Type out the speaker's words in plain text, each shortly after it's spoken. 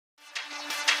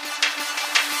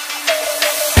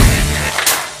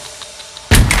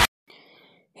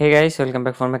Hey guys, welcome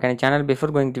back for my channel. Before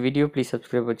going to video, please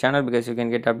subscribe our channel because you can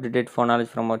get updated phone knowledge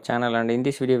from our channel. And in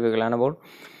this video, we will learn about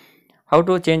how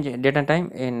to change date and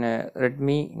time in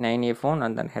Redmi 9A phone.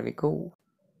 And then have we go.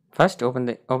 First, open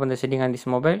the setting on this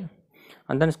mobile,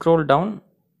 and then scroll down,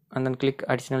 and then click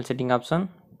additional setting option.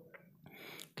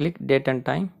 Click date and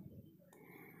time.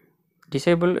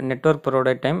 Disable network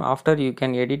provider time. After you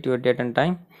can edit your date and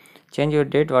time. Change your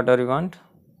date whatever you want,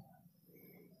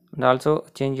 and also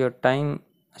change your time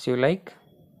as you like.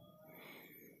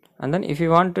 And then if you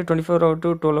want to 24-hour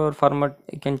to 12-hour format,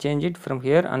 you can change it from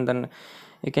here. And then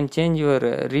you can change your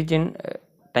region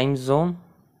time zone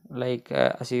like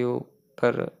as you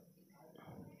per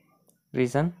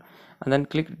reason. And then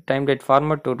click time date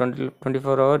format to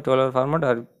 24-hour 12-hour format,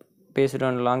 or based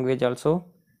on language also.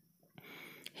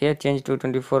 Here change to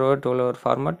 24-hour 12-hour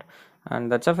format. And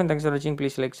that's all. Thanks for watching.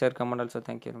 Please like, share, comment also.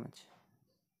 Thank you very much.